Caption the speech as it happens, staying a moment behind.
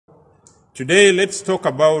Today, let's talk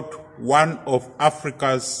about one of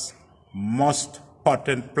Africa's most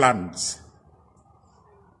potent plants.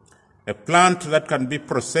 A plant that can be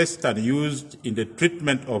processed and used in the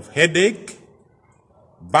treatment of headache,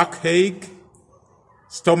 backache,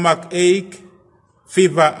 stomach ache,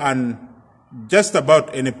 fever, and just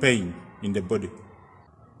about any pain in the body.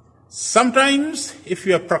 Sometimes, if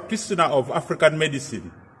you're a practitioner of African medicine,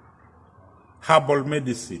 herbal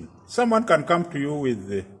medicine, someone can come to you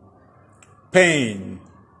with pain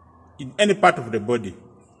in any part of the body.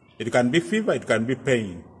 It can be fever, it can be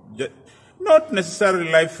pain. Not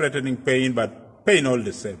necessarily life-threatening pain, but pain all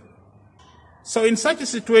the same. So in such a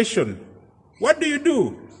situation, what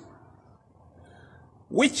do?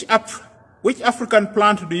 Which African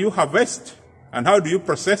plant do you harvest, and how do you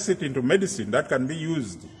process it into medicine that can be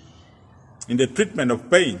used in the treatment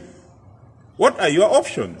of pain? What are your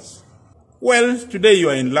options? Well, today you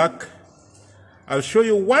are in luck. I'll show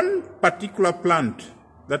you one particular plant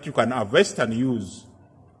that you can harvest and use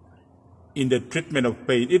in the treatment of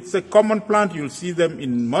pain. It's a common plant. You'll see it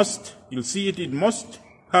in most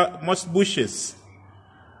bushes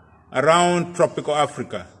around tropical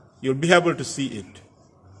Africa. You'll be able to see it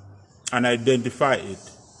and identify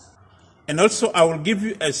it. And also, I will give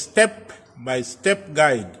you a step-by-step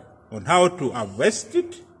guide on how to harvest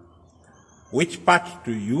it, which part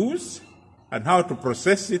to use, and how to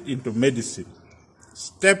process it into medicine,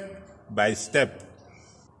 step by step.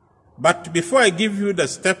 But before I give you the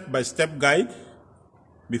step-by-step guide,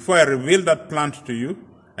 before I reveal that plant to you,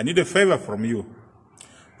 I need a favor from you.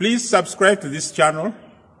 Please subscribe to this channel,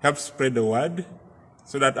 help spread the word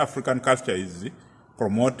so that African culture is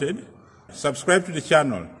promoted. Subscribe to the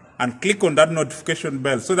channel and click on that notification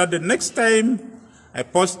bell so that the next time I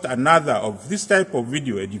post another of this type of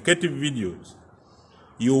video, educative videos,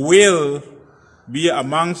 you will be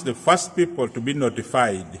amongst the first people to be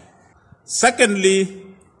notified. Secondly,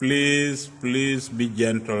 please be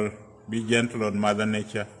gentle. Be gentle on Mother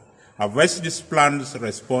Nature. Harvest these plants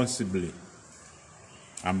responsibly.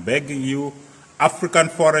 I'm begging you, African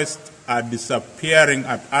forests are disappearing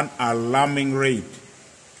at an alarming rate.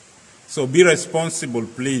 So be responsible,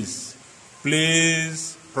 please.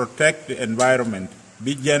 Please protect the environment.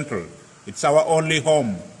 Be gentle. It's our only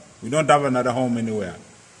home. We don't have another home anywhere.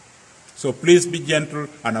 So please be gentle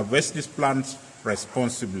and harvest these plants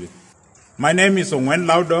responsibly. My name is Onwen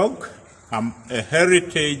Laudog. I'm a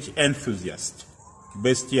heritage enthusiast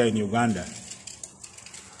based here in Uganda.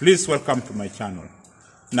 Please welcome to my channel.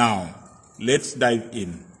 Now, let's dive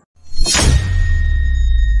in.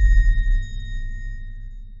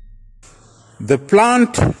 The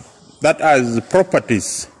plant that has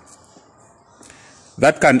properties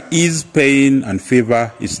that can ease pain and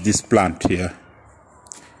fever is this plant here.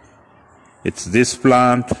 It's this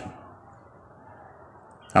plant.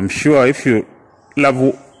 I'm sure if you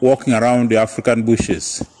love walking around the African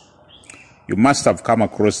bushes, you must have come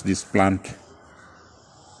across this plant.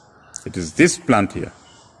 It is this plant here.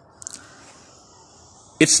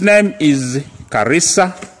 Its name is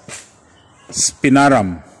Carissa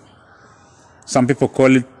Spinarum. Some people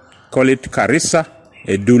call it Carissa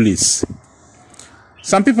Edulis.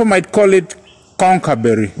 Some people might call it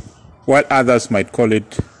conkerberry, while others might call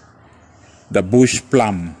it the Bush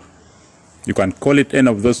Plum. You can call it any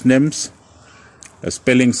of those names. The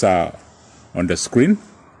spellings are on the screen.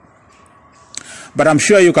 But I'm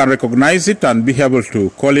sure you can recognize it and be able to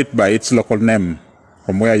call it by its local name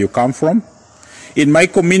from where you come from. In my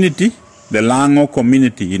community, the Lango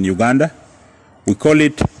community in Uganda, we call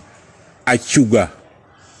it Achuga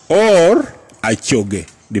or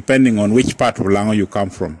Achoge, depending on which part of Lango you come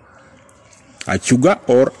from. Achuga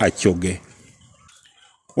or Achoge.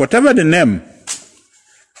 Whatever the name,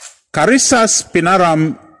 Carissa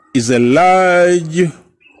Spinarum is a large,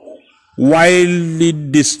 widely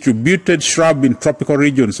distributed shrub in tropical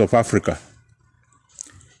regions of Africa.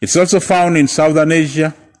 It's also found in Southern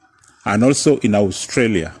Asia and also in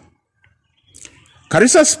Australia.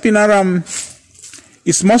 Carissa Spinarum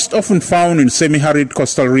is most often found in semi-arid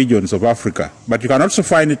coastal regions of Africa, but you can also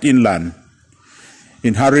find it inland,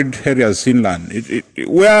 in arid areas inland,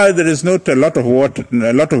 where there is not a lot of water,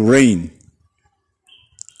 a lot of rain.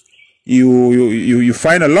 You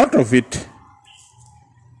find a lot of it.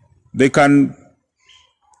 They can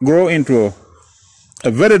grow into a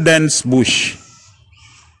very dense bush.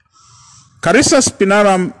 Carissa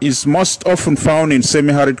Spinarum is most often found in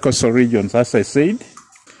semi-arid coastal regions, as I said,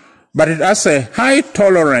 but it has a high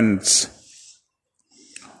tolerance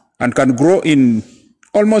and can grow in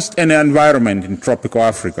almost any environment in tropical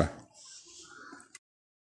Africa.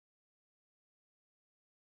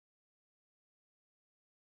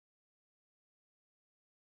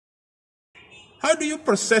 How do you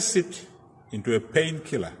process it into a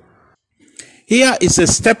painkiller? Here is a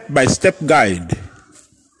step-by-step guide,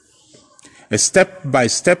 a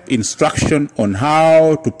step-by-step instruction on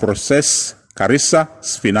how to process Carissa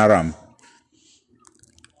spinarum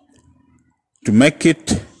to make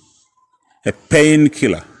it a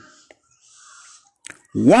painkiller.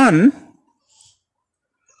 1,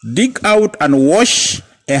 dig out and wash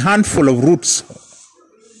a handful of roots.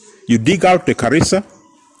 You dig out the Carissa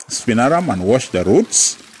spinarum and wash the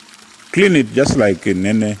roots. Clean it just like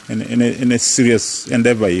in a serious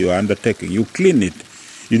endeavor you are undertaking. You clean it.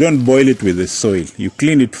 You don't boil it with the soil. You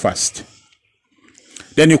clean it first.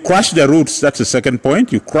 Then you crush the roots. That's the second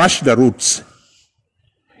point. You crush the roots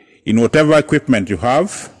in whatever equipment you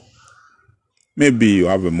have. Maybe you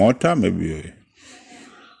have a mortar, maybe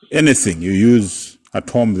anything you use at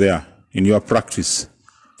home there in your practice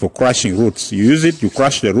for crushing roots. You use it, you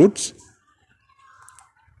crush the roots.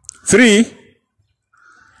 3,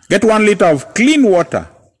 get 1 liter of clean water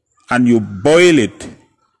and you boil it.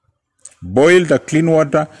 Boil the clean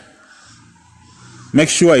water. Make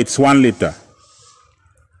sure it's 1 liter.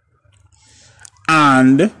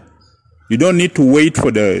 And you don't need to wait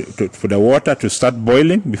for the water to start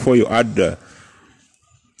boiling before you add the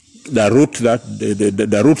roots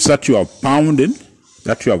that you have pounded,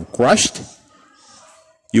 that you have crushed.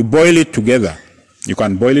 You boil it together. You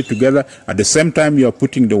can boil it together. At the same time you are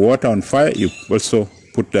putting the water on fire, you also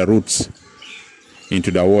put the roots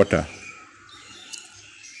into the water.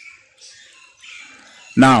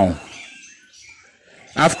 Now,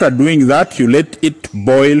 after doing that, you let it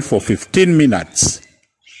boil for 15 minutes.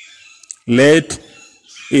 Let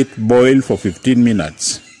it boil for 15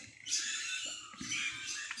 minutes.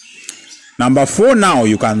 Number 4, now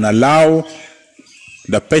you can allow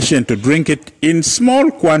the patient to drink it in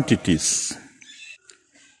small quantities.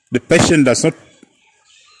 The patient does not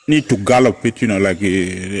need to gulp it, like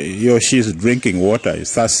he or she is drinking water,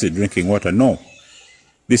 is thirsty drinking water. No.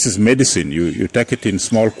 This is medicine. You take it in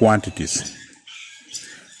small quantities.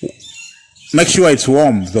 Make sure it's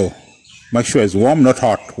warm, though. Make sure it's warm, not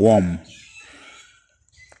hot, warm.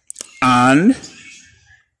 And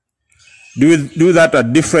do that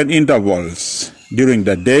at different intervals during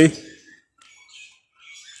the day.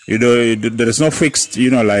 There is no fixed,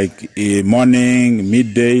 like morning,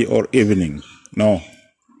 midday, or evening. No.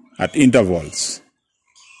 At intervals.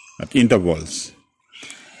 At intervals.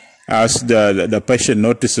 As the patient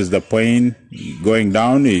notices the pain going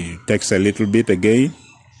down, he takes a little bit again,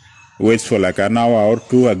 waits for like an hour or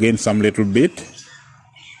 2, again some little bit,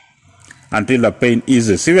 until the pain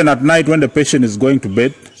eases. Even at night when the patient is going to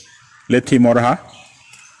bed, let him or her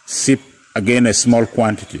sip again a small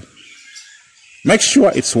quantity. Make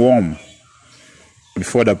sure it's warm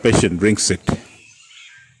before the patient drinks it.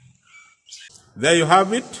 There you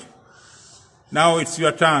have it. Now it's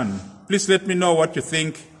your turn. Please let me know what you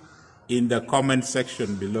think in the comment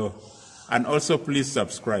section below. And also please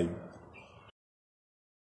subscribe.